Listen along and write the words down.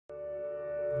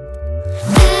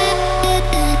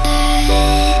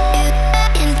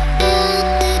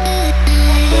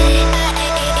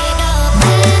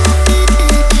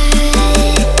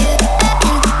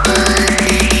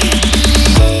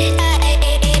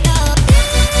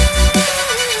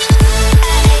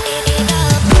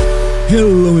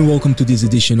Hello and welcome to this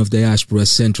edition of Diaspora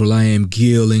Central. I am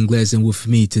Gil Ingles, and with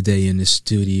me today in the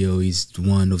studio is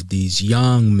one of these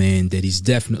young men that is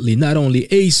definitely not only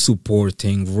a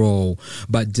supporting role,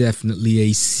 but definitely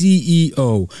a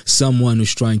CEO, someone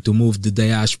who's trying to move the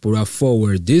diaspora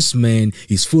forward. This man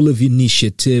is full of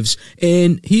initiatives,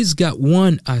 and he's got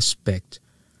one aspect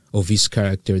of his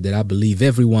character that I believe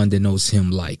everyone that knows him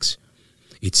likes.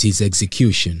 It's his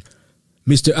execution.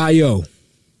 Mr. Ayo.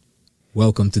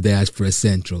 Welcome to Diaspora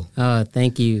Central. Oh,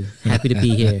 thank you. Happy to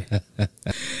be here.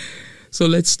 So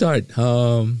let's start.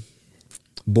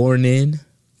 Born in?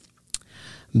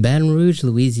 Baton Rouge,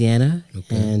 Louisiana.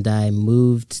 Okay. And I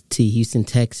moved to Houston,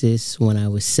 Texas when I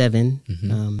was 7.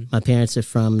 Mm-hmm. My parents are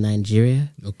from Nigeria.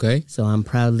 Okay. So I'm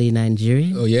proudly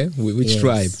Nigerian. Oh, yeah? Which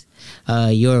tribe?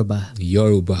 Yoruba.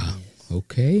 Yoruba. Yes.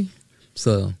 Okay.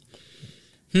 So,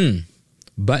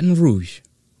 Baton Rouge,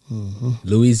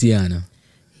 Louisiana.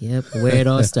 Yep, where it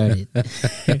all started.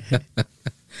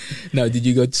 Now, did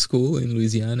you go to school in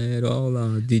Louisiana at all?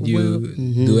 Or did you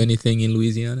do anything in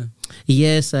Louisiana?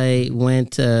 Yes, I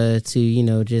went to,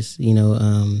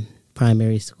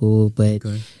 primary school, but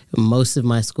most of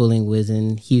my schooling was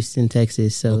in Houston,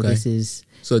 Texas. So this is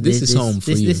home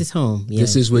for you. This is home. Yeah.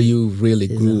 This is where you really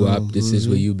grew up. This is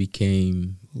where you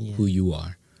became who you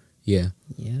are. Yeah.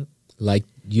 Yep. Like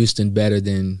Houston better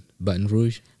than Baton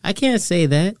Rouge? I can't say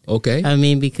that. Okay. I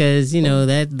mean, because,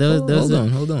 those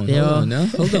Hold on.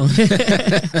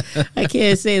 I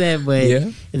can't say that,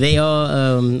 but they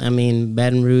all,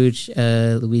 Baton Rouge,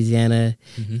 Louisiana,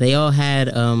 they all had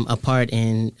a part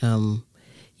in,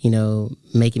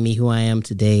 making me who I am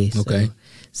today. So, okay.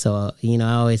 So,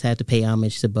 I always have to pay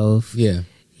homage to both. Yeah.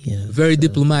 Very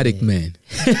diplomatic man.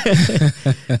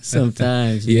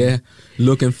 Sometimes. Yeah.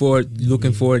 Looking forward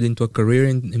into a career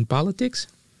in politics?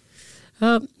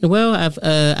 Well,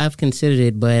 I've considered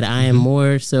it, but I am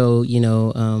more so,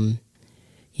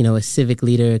 a civic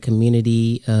leader, a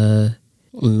community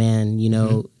man,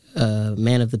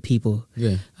 man of the people.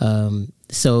 Yeah.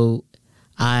 So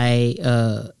I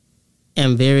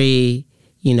am very,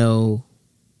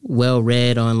 well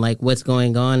read on like what's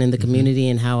going on in the community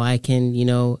and how I can,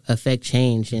 affect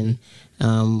change in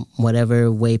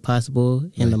whatever way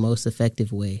possible in the most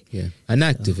effective way. Yeah, an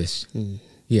activist.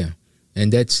 Yeah.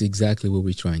 And that's exactly where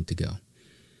we're trying to go.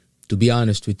 To be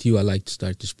honest with you, I like to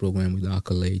start this program with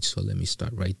accolades, so let me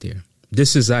start right there.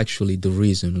 This is actually the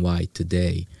reason why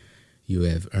today you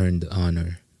have earned the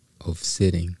honor of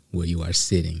sitting where you are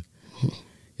sitting.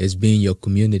 It's been your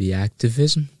community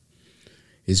activism.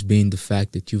 It's been the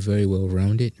fact that you're very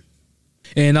well-rounded.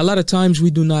 And a lot of times we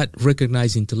do not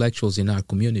recognize intellectuals in our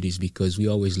communities because we're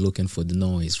always looking for the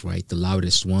noise, right? The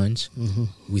loudest ones.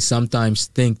 We sometimes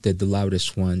think that the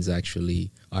loudest ones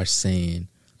actually are saying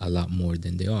a lot more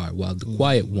than they are, while the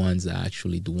quiet ones are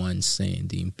actually the ones saying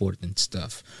the important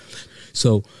stuff.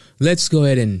 So let's go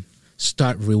ahead and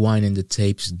start rewinding the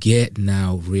tapes, get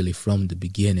now really from the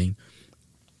beginning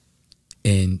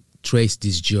and trace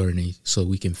this journey so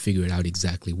we can figure it out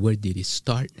exactly where did it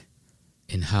start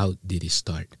and how did it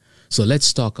start. So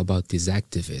let's talk about this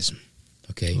activism,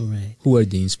 okay? Right. Who are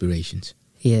the inspirations?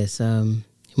 Yes,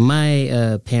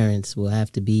 my parents will have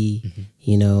to be,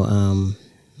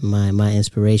 my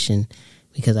inspiration,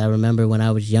 because I remember when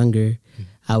I was younger,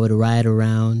 I would ride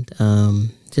around,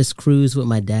 just cruise with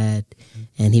my dad,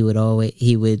 and he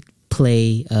would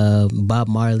play Bob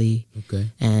Marley,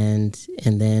 and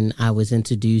then I was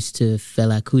introduced to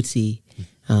Fela Kuti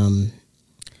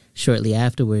shortly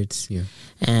afterwards. Yeah.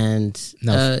 And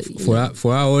now,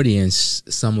 for our audience,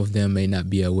 some of them may not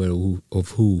be aware of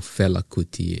who Fela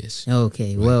Kuti is.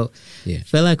 Okay, right. Well,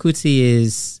 Fela Kuti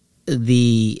is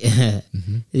the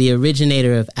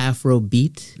originator of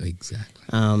Afrobeat. Exactly.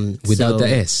 Without the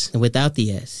S. Without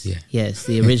the S. Yeah. Yes,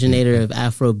 the originator of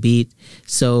Afrobeat.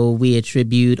 So we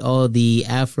attribute all the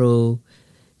Afro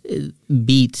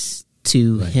beats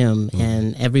to him,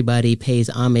 and everybody pays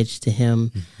homage to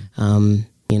him. And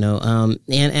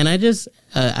I just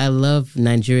I love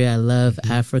Nigeria. I love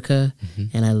Africa,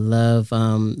 and I love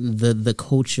the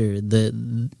culture,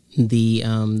 the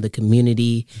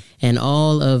community, and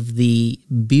all of the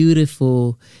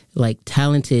beautiful, like,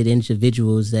 talented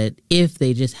individuals that if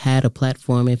they just had a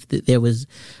platform, if there was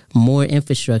more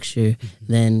infrastructure,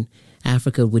 then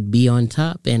Africa would be on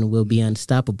top and will be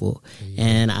unstoppable.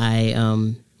 And I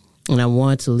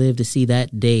want to live to see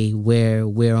that day where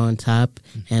we're on top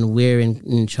and we're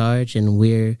in charge and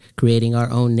we're creating our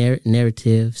own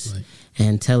narratives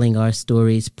and telling our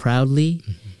stories proudly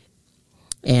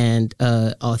and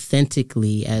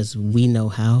authentically as we know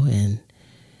how. And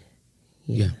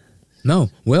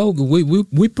no, well,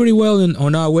 we pretty well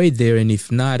on our way there. And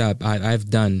if not, I've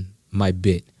done my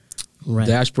bit. Right.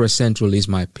 Diaspora Central is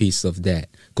my piece of that.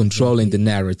 Controlling the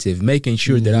narrative, making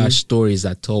sure that our stories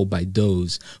are told by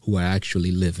those who are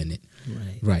actually living it.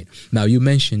 Right. Now, you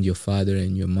mentioned your father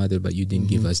and your mother, but you didn't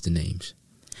give us the names.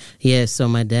 Yeah, so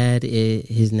my dad,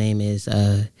 his name is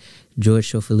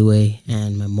George Shofalue,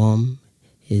 and my mom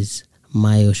is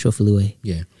Mayo Shofalue.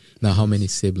 Yeah. Now, how many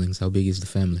siblings? How big is the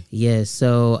family? Yeah,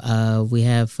 so we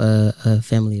have a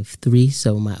family of 3.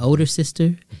 So my older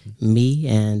sister, me,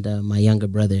 and my younger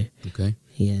brother. Okay.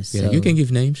 Yes. Yeah, so, you can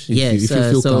give names if you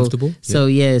feel comfortable. So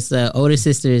yes, older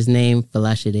sister is named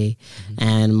Falashade,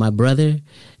 and my brother,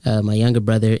 my younger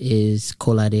brother is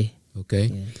Kolade.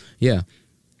 Okay. Yeah.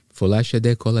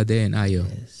 Folashade, Kolade, and Ayo.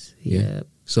 Yes. Yeah.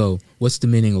 So, what's the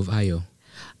meaning of Ayo?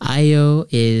 Ayo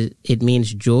it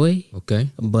means joy. Okay.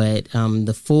 But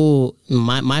the full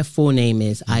my full name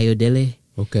is Ayodele.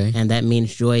 Okay. And that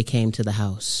means joy came to the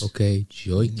house. Okay.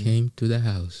 Joy came to the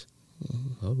house.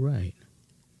 All right.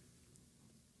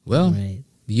 Well,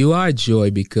 you are joy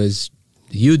because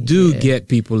you do get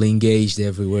people engaged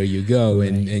everywhere you go,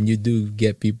 and you do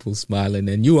get people smiling,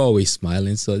 and you always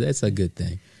smiling, so that's a good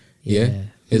thing. Yeah.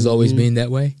 It's always been that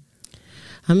way?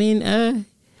 I mean,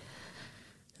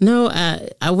 no,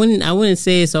 I wouldn't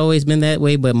say it's always been that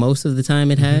way, but most of the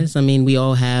time it has. I mean, we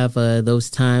all have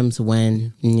those times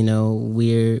when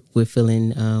we're feeling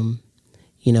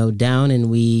down, and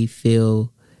we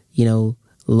feel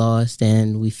lost,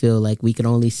 and we feel like we can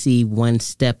only see one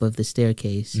step of the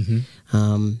staircase.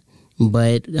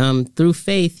 But through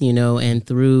faith, and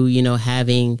through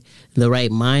having the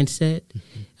right mindset,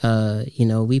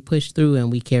 we push through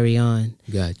and we carry on.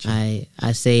 Gotcha.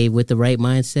 I say with the right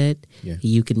mindset,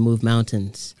 you can move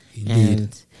mountains.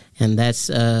 Indeed. And that's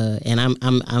and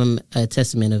I'm a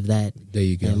testament of that. There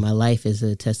you go. And my life is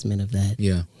a testament of that.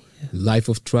 Yeah. Life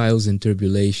of trials and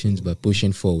tribulations, but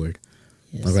pushing forward.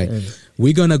 Yes, all right. sir.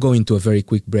 We're going to go into a very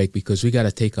quick break because we got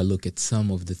to take a look at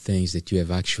some of the things that you have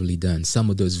actually done, some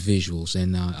of those visuals.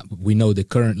 And we know that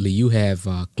currently you have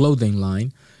a clothing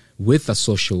line with a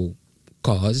social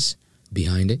cause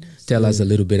behind it. Tell us a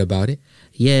little bit about it.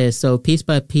 Yeah, so Piece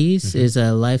by Piece is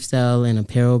a lifestyle and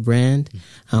apparel brand.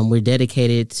 We're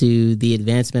dedicated to the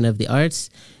advancement of the arts.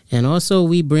 And also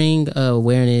we bring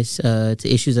awareness to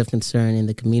issues of concern in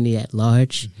the community at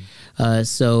large.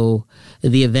 So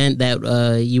the event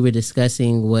that you were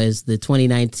discussing was the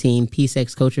 2019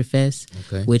 PSEX Culture Fest,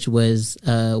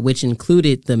 which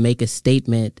included the Make a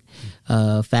Statement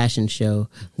fashion show,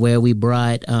 where we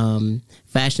brought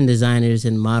fashion designers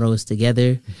and models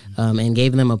together and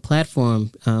gave them a platform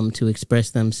to express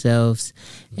themselves.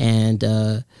 And,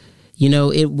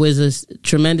 it was a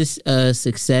tremendous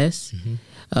success.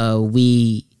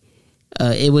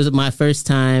 It was my first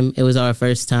time. It was our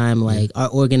first time,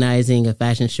 organizing a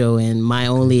fashion show, and my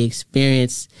only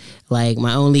experience, my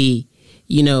only,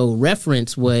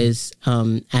 reference was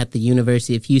at the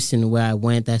University of Houston, where I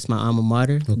went. That's my alma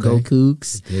mater. Go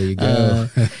Cougs. There you go.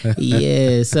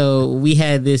 Yeah. So we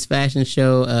had this fashion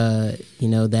show,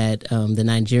 that the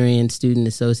Nigerian Student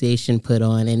Association put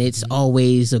on, and it's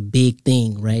always a big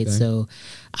thing, right? Okay. So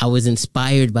I was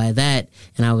inspired by that,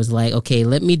 and I was like, okay,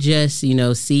 let me just,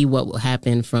 see what will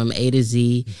happen from A to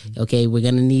Z. Okay, we're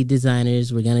gonna need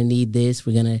designers, we're gonna need this,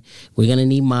 we're gonna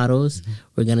need models,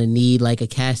 we're gonna need a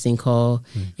casting call,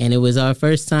 and it was our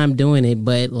first time doing it,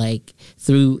 but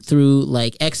through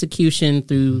execution,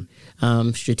 through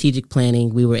strategic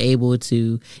planning, we were able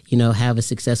to, have a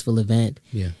successful event.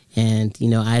 Yeah. And,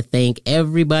 I thank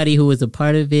everybody who was a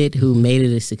part of it, who made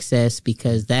it a success,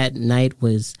 because that night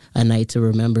was a night to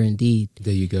remember indeed.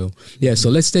 There you go. Yeah, so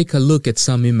let's take a look at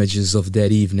some images of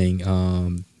that evening,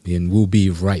 and we'll be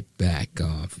right back.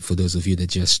 For those of you that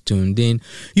just tuned in,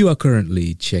 you are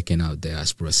currently checking out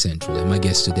Diaspora Central, and my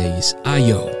guest today is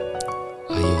Ayodele.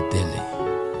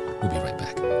 We'll be right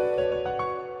back.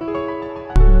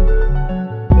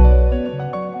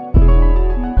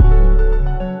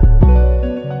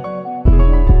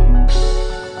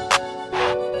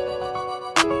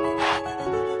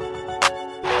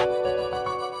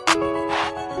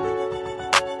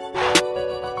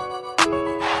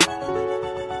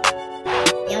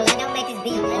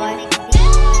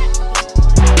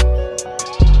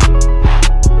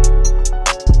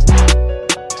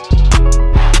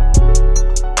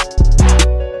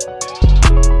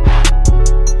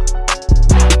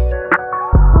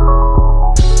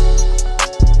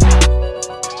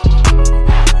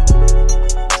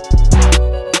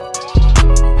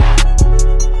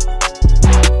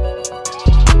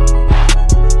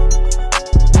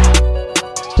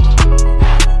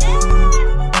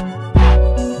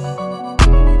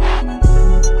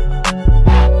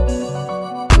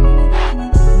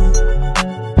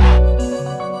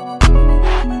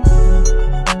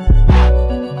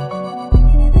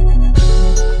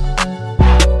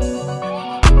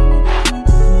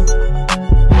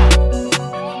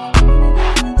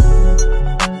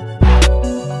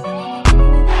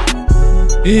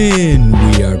 And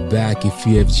we are back. If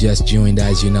you have just joined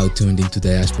us, you're now tuned into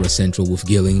Diaspora Central with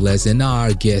Gil Ingles, and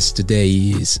our guest today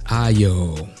is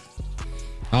Ayo,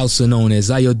 also known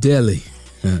as Ayo Deli,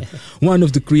 one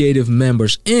of the creative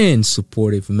members and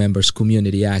supportive members,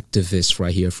 community activists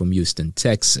right here from Houston,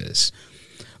 Texas.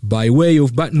 By way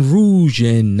of Baton Rouge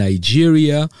in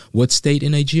Nigeria. What state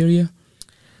in Nigeria?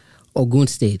 Ogun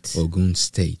State. Ogun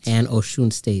State. And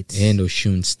Osun State. And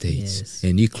Osun State. Yes.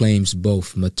 And he claims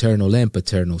both maternal and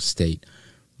paternal state.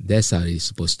 That's how it's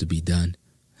supposed to be done.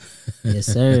 Yes,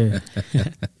 sir.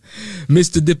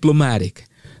 Mr. Diplomatic,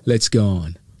 let's go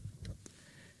on.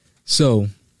 So,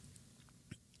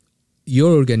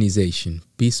 your organization,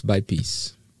 Piece by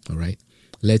Piece, all right?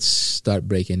 Let's start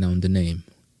breaking down the name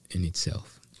in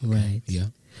itself. Right. Yeah.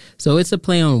 So it's a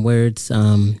play on words.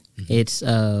 It's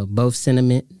both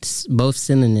synonyms.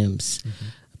 Mm-hmm.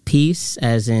 Peace,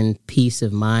 as in peace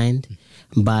of mind,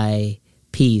 by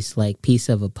piece, like piece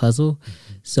of a puzzle.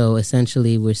 Mm-hmm. So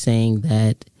essentially, we're saying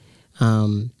that,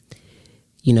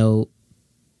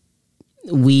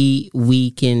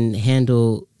 we can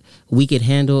handle. We could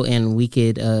handle, and we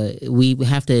could. We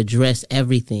have to address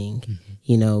everything,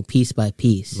 piece by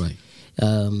piece. Right.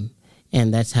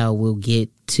 And that's how we'll get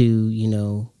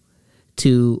to,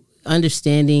 to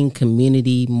understanding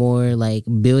community more, like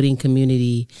building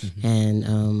community, mm-hmm.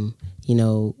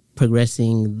 and,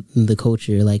 progressing the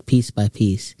culture, like piece by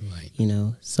piece, right.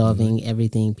 Solving mm-hmm.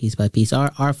 everything piece by piece.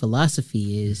 Our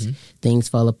philosophy is mm-hmm. things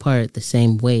fall apart the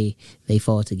same way they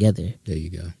fall together. There you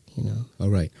go. All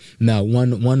right. Now,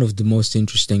 one of the most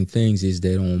interesting things is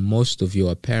that on most of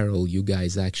your apparel, you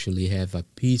guys actually have a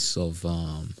piece of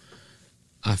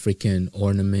African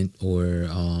ornament or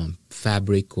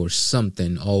fabric or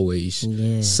something always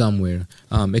somewhere.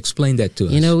 Explain that to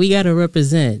us. We got to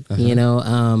represent.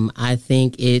 Uh-huh. I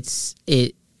think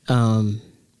the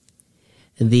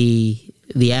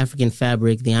African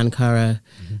fabric, the Ankara,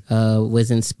 mm-hmm. Was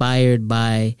inspired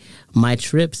by my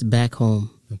trips back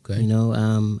home. Okay.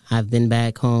 I've been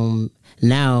back home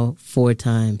now 4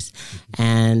 times, mm-hmm.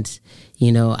 and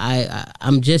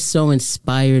I'm just so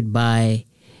inspired by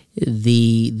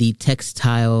the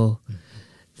textiles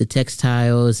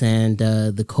and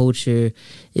the culture,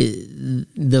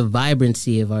 the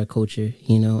vibrancy of our culture,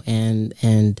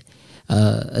 and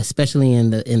especially in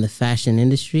the fashion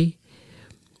industry.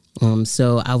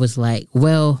 So I was like,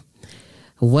 well,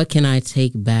 what can I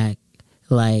take back,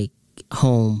 like,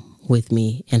 home with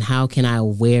me, and how can I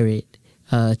wear it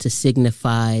to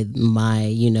signify my,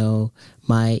 your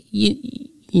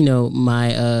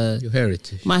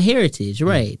heritage. My heritage,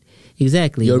 right?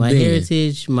 Exactly. Your my being.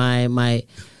 Heritage, my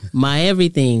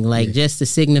everything, like just to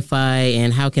signify,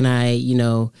 and how can I,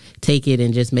 take it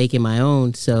and just make it my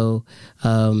own. So,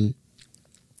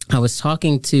 I was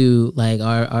talking to like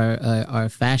our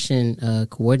fashion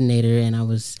coordinator, and I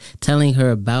was telling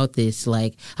her about this.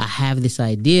 Like, I have this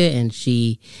idea, and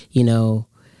she,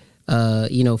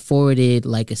 forwarded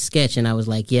like a sketch, and I was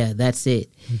like, yeah, that's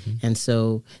it. Mm-hmm. And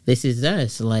so this is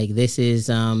us. Like, this is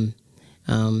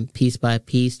piece by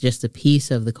piece, just a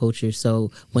piece of the culture.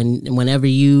 So whenever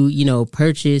you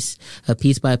purchase a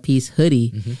piece by piece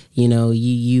hoodie, mm-hmm.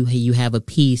 You have a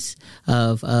piece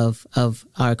of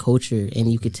our culture,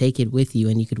 and you could take it with you,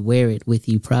 and you could wear it with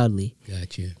you proudly.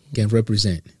 Gotcha. Can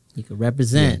represent. You can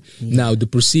represent. Yeah. Yeah. Now, the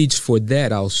proceeds for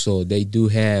that also, they do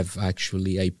have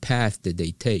actually a path that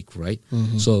they take, right?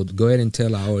 Mm-hmm. So go ahead and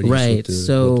tell our audience what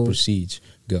the proceeds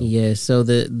go. Yeah, so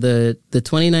the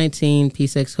 2019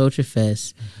 PSX Culture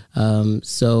Fest,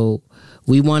 so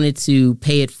we wanted to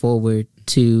pay it forward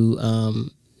to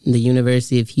the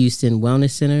University of Houston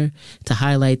Wellness Center to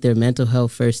highlight their mental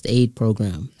health first aid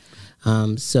program.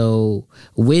 So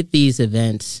with these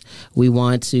events, we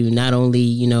want to not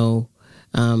only,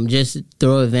 just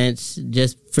throw events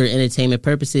just for entertainment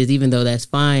purposes, even though that's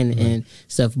fine and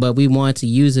stuff, but we want to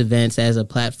use events as a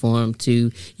platform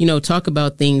to, talk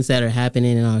about things that are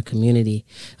happening in our community.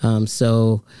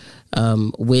 So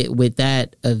with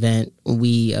that event,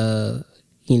 we,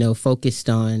 focused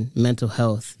on mental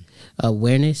health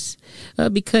awareness,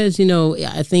 because,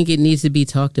 I think it needs to be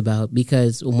talked about,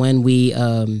 because when we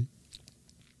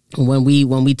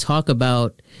talk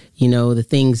about, the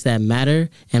things that matter,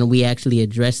 and we actually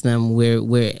address them,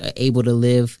 we're able to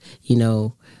live,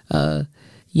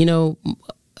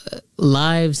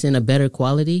 lives in a better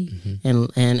quality, mm-hmm.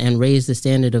 and raise the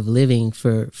standard of living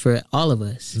for all of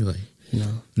us. Right.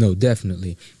 No,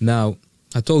 definitely. Now,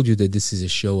 I told you that this is a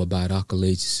show about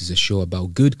accolades. This is a show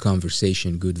about good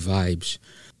conversation, good vibes.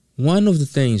 One of the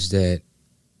things that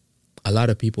a lot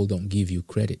of people don't give you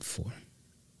credit for,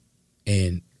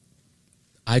 and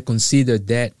I consider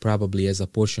that probably as a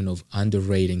portion of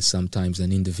underrating sometimes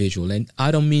an individual. And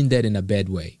I don't mean that in a bad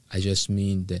way. I just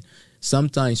mean that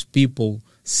sometimes people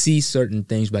see certain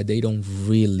things, but they don't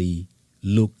really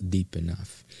look deep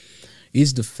enough.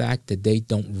 Is the fact that they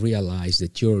don't realize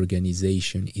that your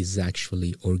organization is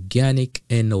actually organic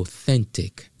and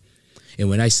authentic. And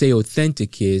when I say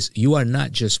authentic is, you are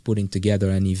not just putting together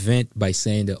an event by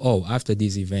saying that, oh, after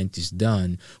this event is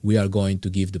done, we are going to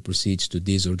give the proceeds to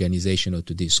this organization or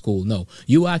to this school. No,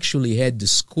 you actually had the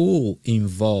school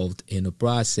involved in the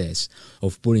process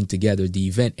of putting together the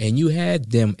event, and you had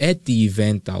them at the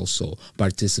event also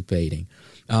participating.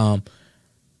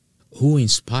 Who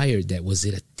inspired that? Was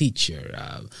it a teacher,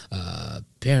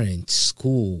 parent,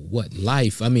 school, what,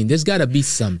 life? I mean, there's got to be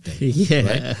something.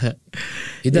 Yeah. Right?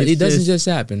 It doesn't just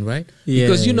happen, right? Yeah,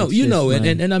 because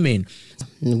and I mean.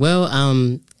 Well,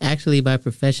 actually by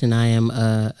profession, I am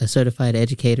a certified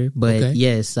educator, but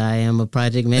yes, I am a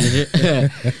project manager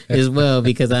as well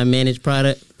because I manage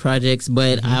projects,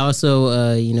 but I also,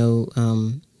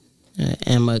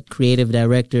 am a creative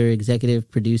director, executive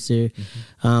producer.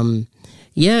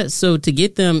 Yeah, so to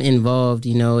get them involved,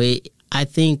 I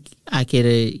think I could,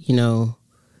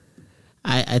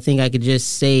 I think I could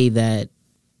just say that,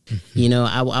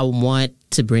 I want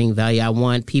to bring value. I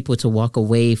want people to walk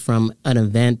away from an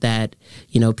event that,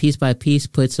 Piece by Piece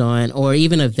puts on, or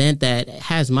even an event that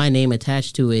has my name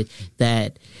attached to it,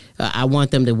 that I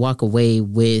want them to walk away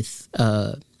with,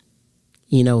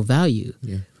 value,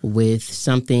 with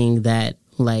something that,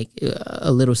 like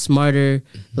a little smarter,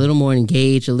 a little more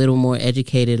engaged, a little more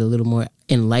educated, a little more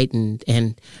enlightened,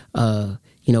 and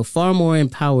far more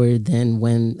empowered than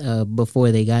when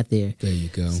before they got there. There you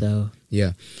go. So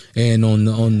yeah, and on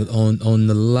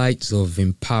the lights of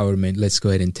empowerment, let's go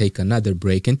ahead and take another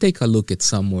break and take a look at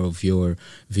some more of your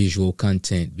visual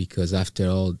content, because after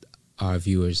all, our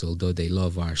viewers, although they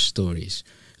love our stories,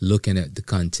 looking at the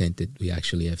content that we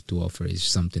actually have to offer is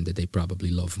something that they probably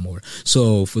love more.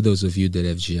 So for those of you that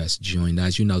have just joined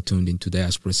us, you're now tuned into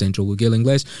Diaspora Central with Gil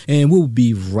Ingles, and we'll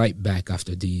be right back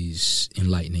after these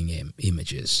enlightening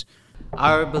images.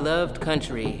 Our beloved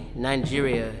country,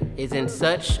 Nigeria, is in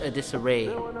such a disarray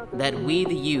that we,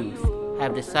 the youth,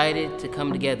 have decided to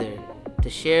come together to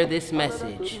share this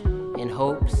message in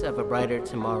hopes of a brighter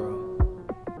tomorrow.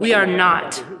 We are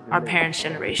not our parents'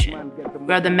 generation.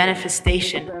 We are the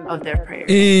manifestation of their prayers.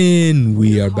 And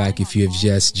we are back. If you have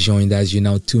just joined us, you're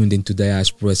now tuned into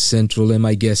Diaspora Central. And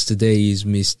my guest today is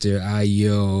Mr.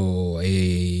 Ayo,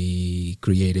 a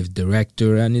creative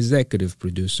director and executive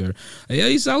producer.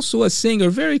 He's also a singer,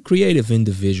 very creative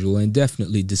individual, and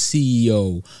definitely the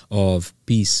CEO of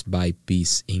Piece by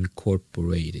Piece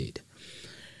Incorporated.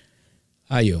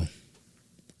 Ayo,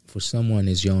 for someone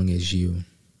as young as you,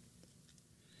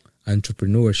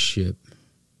 entrepreneurship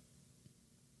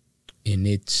in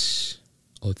its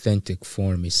authentic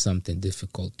form is something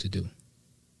difficult to do.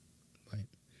 Right?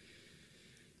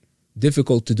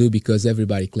 Difficult to do because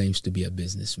everybody claims to be a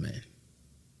businessman.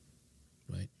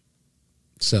 Right?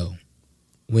 So,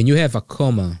 when you have a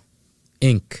comma,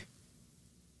 Inc.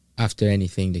 after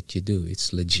anything that you do,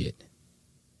 it's legit.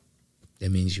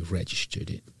 That means you registered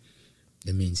it.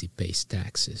 That means it pays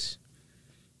taxes.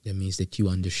 That means that you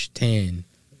understand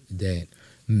that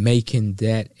making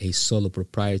that a solo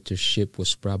proprietorship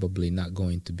was probably not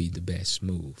going to be the best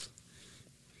move.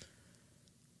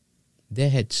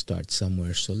 That had to start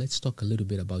somewhere, so let's talk a little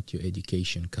bit about your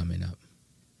education coming up.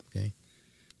 Okay,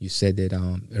 you said that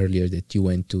earlier that you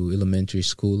went to elementary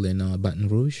school in Baton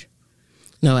Rouge.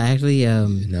 No, actually,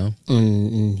 no,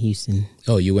 in Houston.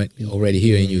 Oh, you went already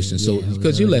here in Houston. So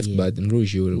because you left Baton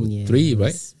Rouge, you were 3,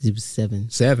 right? It was 7.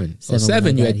 7. Oh,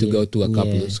 7. You had to go to a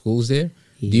couple of schools there.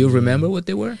 Do you remember what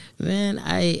they were? Man,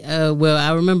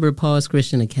 I remember Paul's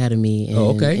Christian Academy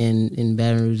in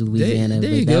Baton Rouge, Louisiana.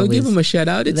 There you go. Give him a shout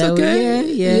out. It's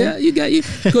okay. Yeah, you got you.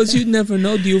 Because you never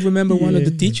know. Do you remember one of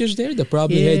the teachers there that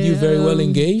probably had you very well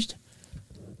engaged?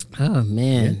 Oh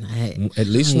man, at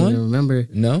least one. I remember.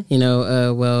 No.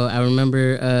 I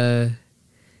remember.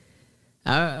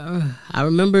 I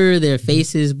remember their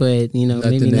faces, but maybe not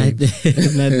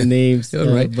the names.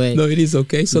 All right, but no, it is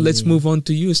okay. So let's move on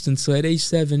to Houston. So at age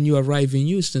 7, you arrive in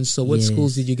Houston. So what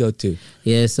schools did you go to?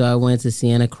 Yeah, so I went to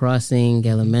Sienna Crossing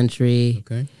Elementary.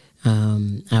 Okay.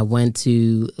 I went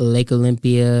to Lake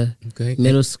Olympia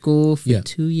Middle School for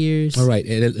 2 years. All right,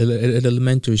 at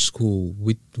elementary school,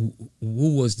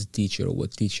 who was the teacher, or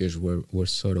what teachers were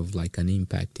sort of like an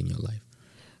impact in your life?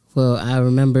 Well, I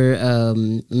remember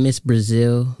Miss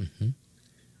Brazil.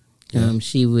 Mm-hmm.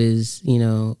 She was,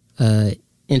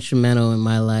 instrumental in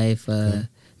my life.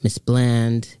 Miss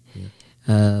Bland,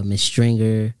 Miss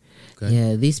Stringer. Okay.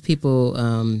 Yeah, these people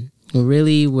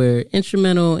really were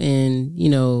instrumental in,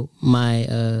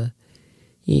 my,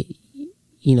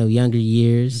 younger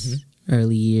years,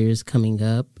 early years coming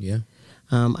up. Yeah.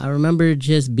 I remember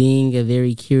just being a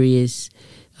very curious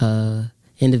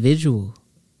individual.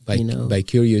 By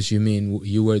curious, you mean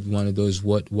you were one of those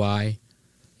what, why?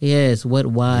 Yes, what,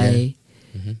 why?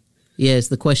 Yeah. Yes,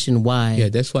 the question why. Yeah,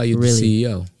 that's why you're really. the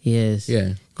CEO. Yes.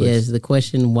 Yeah. Yes, the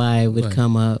question why would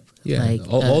come up. Yeah. Like,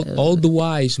 all the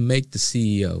whys make the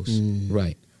CEOs.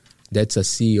 Right. That's a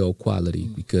CEO quality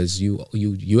because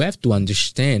you have to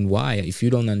understand why. If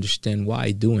you don't understand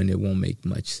why doing it won't make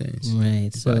much sense. Right.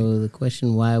 So the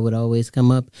question why would always come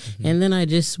up. And then I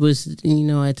just was,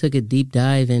 I took a deep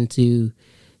dive into,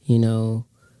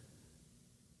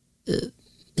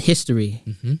 history.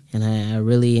 And I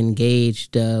really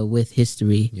engaged with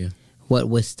history. Yeah. What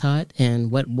was taught and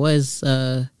what was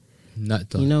not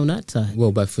taught. Not taught.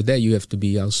 Well, but for that you have to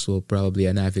be also probably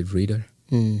an avid reader.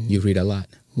 You read a lot.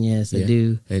 Yes, I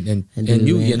do. And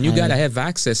you gotta have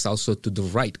access also to the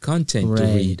right content to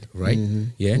read, right?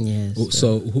 Yeah. Yes.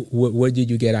 So where did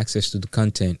you get access to the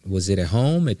content? Was it at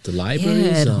home, at the libraries?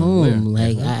 Yeah, at home.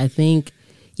 Where? Like I think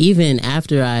even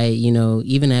after I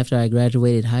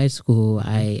graduated high school,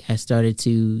 I started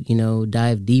to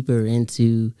dive deeper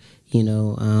into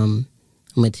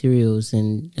materials,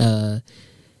 and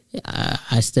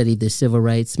I studied the civil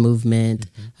rights movement.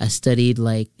 I studied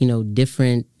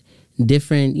different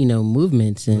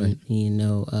movements,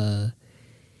 and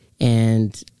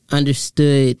and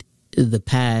understood the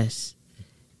past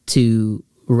to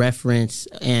reference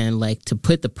and to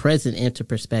put the present into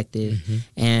perspective.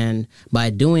 And by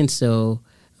doing so,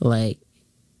 I'm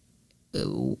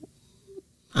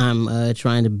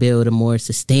trying to build a more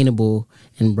sustainable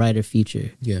and brighter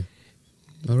future. Yeah.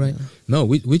 All right. No,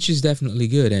 which is definitely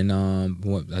good. And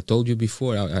what I told you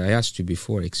before, I asked you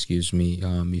before, excuse me,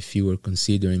 if you were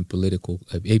considering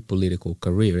a political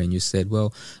career, and you said,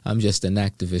 well, I'm just an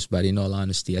activist. But in all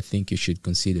honesty, I think you should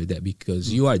consider that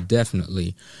because you are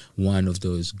definitely one of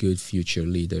those good future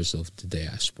leaders of the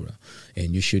diaspora,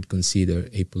 and you should consider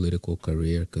a political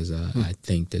career because I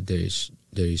think that there is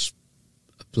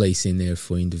a place in there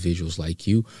for individuals like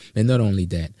you. And not only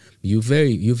that, you're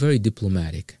very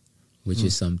diplomatic, which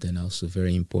is something also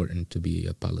very important to be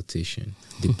a politician.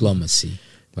 Diplomacy,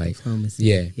 right? Diplomacy.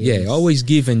 Yeah, yes. always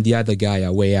giving the other guy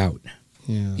a way out,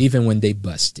 even when they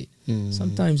bust it. Mm.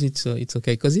 Sometimes it's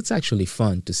okay because it's actually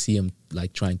fun to see him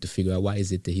trying to figure out why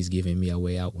is it that he's giving me a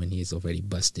way out when he's already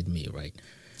busted me, right?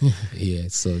 Yeah,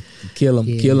 so kill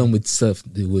him with stuff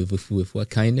with what,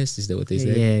 kindness? Is that what they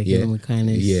say? Yeah, kill him with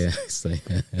kindness.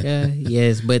 Yeah,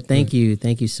 yes. But thank you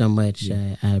so much.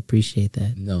 Yeah. I appreciate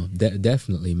that. No,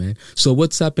 definitely, man. So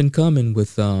what's up and coming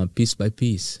with Piece by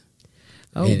Piece?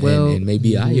 Oh, and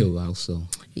maybe Ayo also.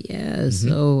 Yeah,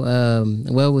 so,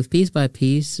 with Piece by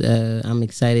Piece, I'm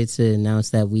excited to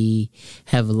announce that we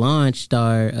have launched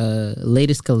our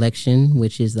latest collection,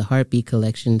 which is the Heartbeat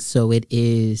Collection. So it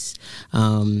is,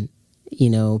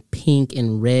 pink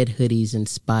and red hoodies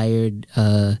inspired,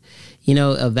 a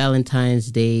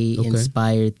Valentine's Day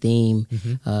inspired theme.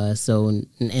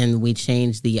 And we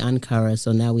changed the Ankara,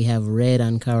 so now we have red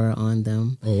Ankara on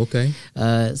them. Oh, okay.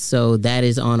 So that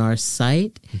is on our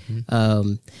site.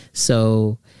 You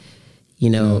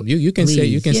can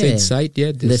say the site.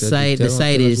 Yeah, the site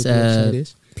is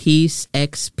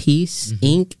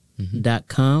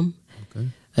peacepeaceinc.com. Okay.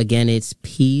 Again, it's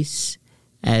peace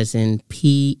as in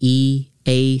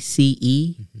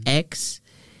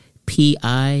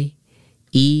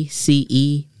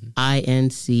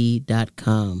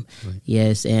PEACEXPIECEINC.com. Right.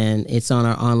 Yes, and it's on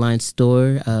our online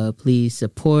store. Please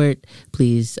support.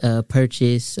 Please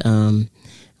purchase.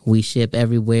 We ship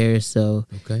everywhere, so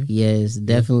yes,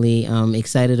 definitely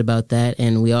excited about that.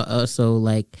 And we also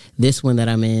like this one that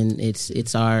I'm in.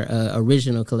 It's our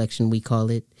original collection. We call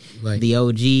it the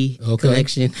OG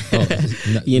collection.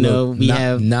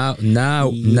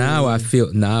 Now I feel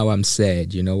I'm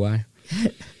sad. You know why?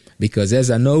 Because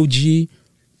as an OG,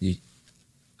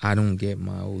 I don't get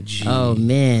my OG. Oh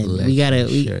man, we gotta.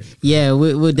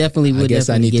 We'll definitely. I guess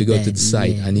I need to go that. to the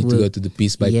site. I need to go to the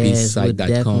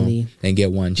piecebypiecesite.com and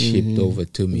get one shipped over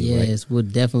to me. Yes, we'll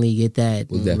definitely get that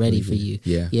ready for you.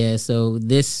 Yeah. So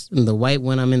the white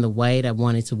one, I'm in the white. I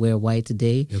wanted to wear white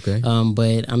today. Okay.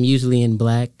 But I'm usually in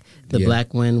black. The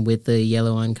black one with the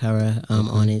yellow Ankara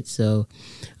on it. So,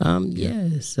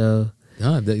 So.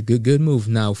 The good move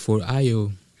now for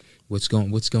Ayo. What's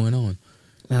going on?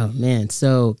 Oh man,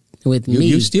 so With you, me,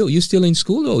 you still in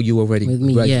school, or you already with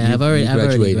me? Yeah, I've already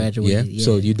graduated. Yeah.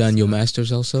 So you done your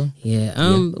master's also? Yeah.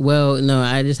 Well, no,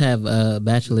 I just have a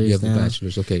bachelor's. You have now. a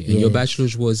bachelor's, okay. And your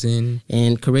bachelor's was in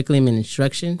curriculum and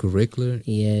instruction. Curricular.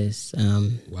 Yes.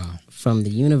 Wow. From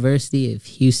the University of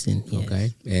Houston. Yes.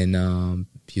 Okay. And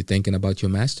you thinking about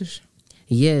your master's?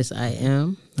 Yes, I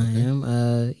am. I am.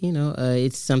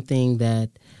 It's something that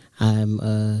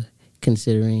I'm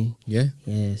considering. Yeah.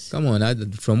 Yes. Come on.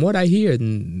 From what I hear,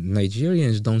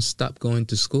 Nigerians don't stop going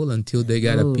to school until they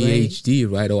got a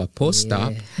PhD, right? Or a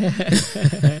post-op.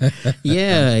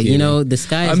 Yeah. The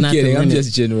sky is not the limit. I'm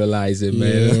just generalizing,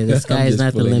 man. Yeah, the sky is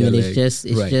not the limit. It's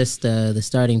just the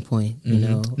starting point,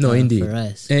 No, indeed. for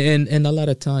us. And a lot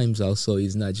of times also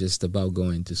it's not just about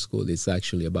going to school. It's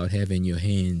actually about having your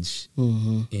hands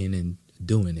in and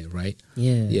doing it, right?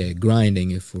 Yeah, grinding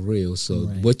it for real. So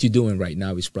what you're doing right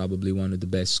now is probably one of the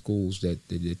best schools that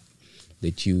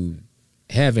you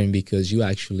having, because you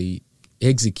actually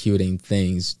executing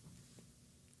things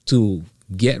to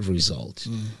get results,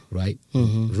 right?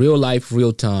 Real life,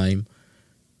 real time,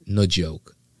 no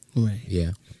joke. Right.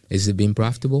 Yeah. Has it been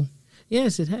profitable?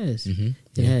 Yes, it has.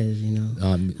 It has.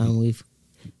 We've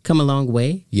come a long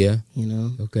way. Yeah.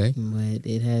 Okay. But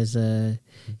it has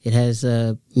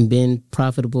been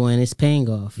profitable, and it's paying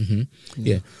off.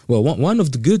 Yeah. Well, one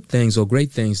of the good things or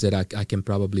great things that I can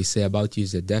probably say about you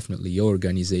is that definitely your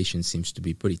organization seems to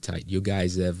be pretty tight. You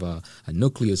guys have a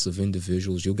nucleus of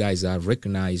individuals. You guys are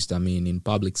recognized, in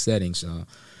public settings,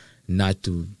 not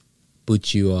to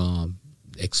put you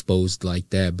exposed like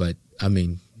that, but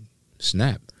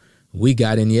snap. We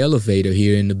got in the elevator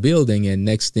here in the building, and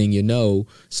next thing you know,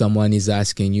 someone is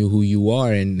asking you who you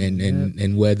are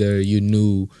and whether you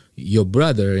knew your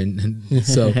brother, and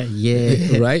so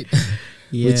right,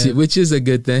 which is a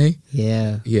good thing.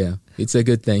 Yeah, it's a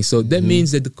good thing. So that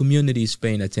means that the community is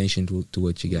paying attention to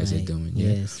what you guys are doing.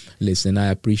 Yeah. Yes. Listen, I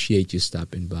appreciate you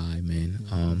stopping by,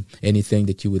 man. Anything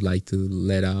that you would like to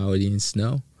let our audience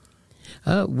know?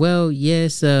 Well,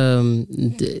 yes.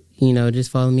 Just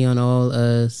follow me on all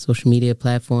social media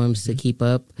platforms to keep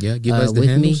up. Yeah, give us the with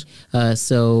handles. Me.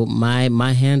 So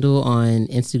my handle on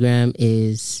Instagram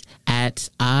is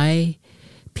 @I_am_AYO.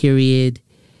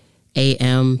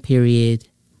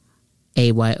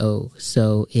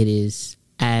 So it is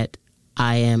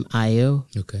 @IamIO.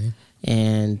 Okay.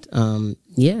 And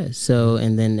So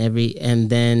and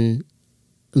then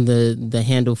the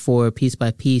handle for Piece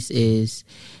by Piece is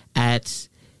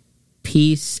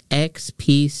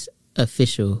 @PeaceXPeace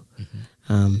Official.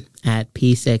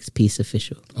 @PeaceXPeace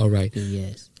Official. All right.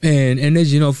 Yes. And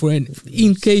as you know,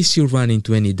 in case you run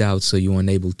into any doubts or you're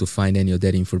unable to find any of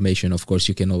that information, of course,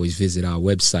 you can always visit our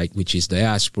website, which is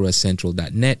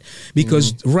diasporacentral.net,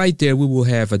 because right there we will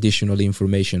have additional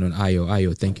information on Ayo.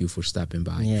 Ayo, thank you for stopping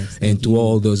by. Yes, and to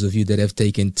all those of you that have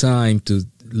taken time to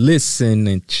listen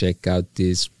and check out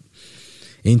this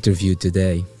interview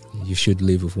today, you should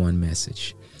leave with one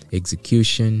message: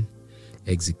 execution,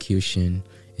 execution,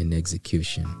 and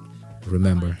execution.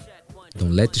 Remember,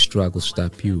 don't let the struggle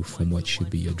stop you from what should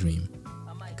be your dream.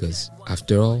 Because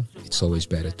after all, it's always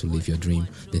better to live your dream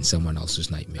than someone else's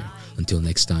nightmare. Until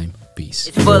next time, peace.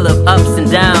 It's full of ups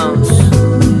and downs,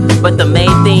 but the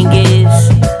main thing is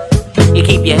you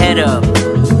keep your head up.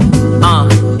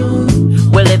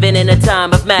 We're living in a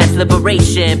time of mass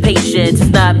liberation. Patience is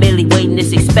not merely waiting,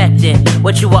 it's expecting.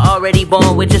 What you were already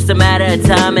born with, just a matter of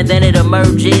time, and then it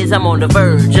emerges. I'm on the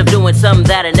verge of doing something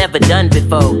that I never done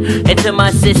before. And to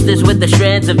my sisters with the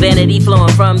strands of vanity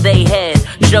flowing from their head,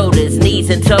 shoulders, knees,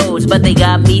 and toes, but they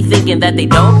got me thinking that they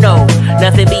don't know.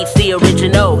 Nothing beats the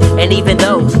original. And even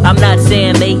though I'm not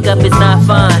saying makeup is not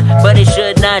fine, but it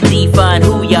should not define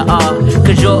who you are.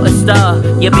 Cause you're a star,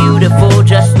 you're beautiful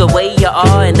just the way you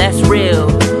are, and that's real.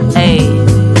 Hey,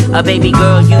 a baby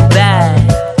girl, you bad.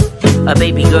 A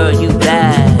baby girl, you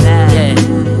bad. Yeah.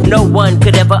 No one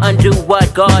could ever undo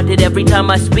what God did. Every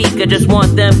time I speak, I just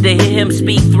want them to hear him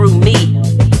speak through me.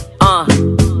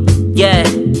 Yeah.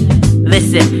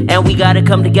 Listen, and we gotta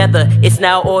come together. It's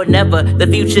now or never. The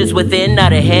future's within,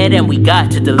 not ahead, and we got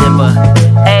to deliver.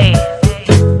 Hey,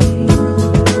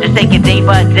 just take it day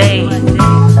by day.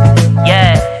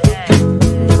 Yeah,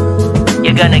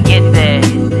 you're gonna get there.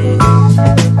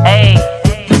 Hey,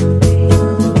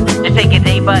 just take it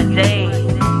day by day.